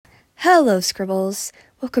Hello, Scribbles.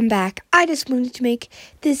 Welcome back. I just wanted to make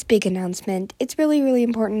this big announcement. It's really, really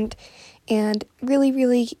important and really,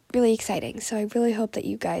 really, really exciting. So I really hope that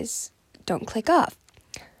you guys don't click off.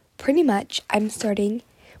 Pretty much, I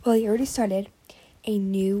already started a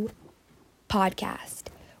new podcast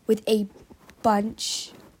with a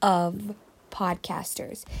bunch of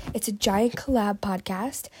podcasters. It's a giant collab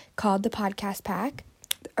podcast called The Podcast Pack.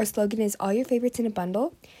 Our slogan is all your favorites in a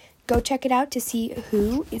bundle. Go check it out to see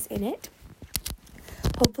who is in it.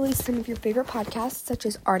 Hopefully some of your favorite podcasts such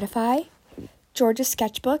as Artify, Georgia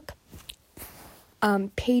Sketchbook,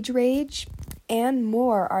 Page Rage, and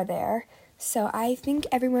more are there. So I think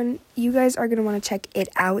you guys are going to want to check it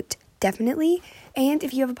out, definitely. And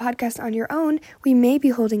if you have a podcast on your own, we may be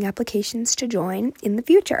holding applications to join in the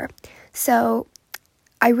future. So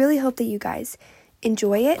I really hope that you guys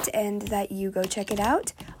enjoy it and that you go check it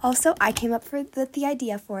out. Also, I came up with the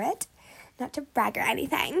idea for it, not to brag or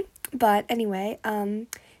anything, but anyway,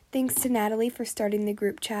 thanks to Natalie for starting the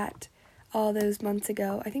group chat all those months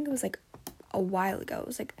ago. I think it was like a while ago. It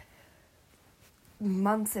was like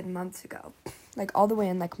months and months ago, like all the way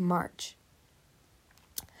in like March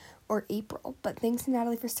or April. But thanks to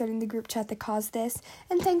Natalie for starting the group chat that caused this,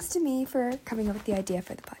 and thanks to me for coming up with the idea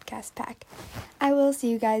for the podcast pack. I will see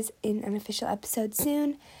you guys in an official episode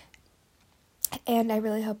soon, and I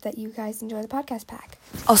really hope that you guys enjoy the podcast pack.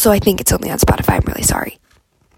 Also, I think it's only on Spotify. I'm really sorry.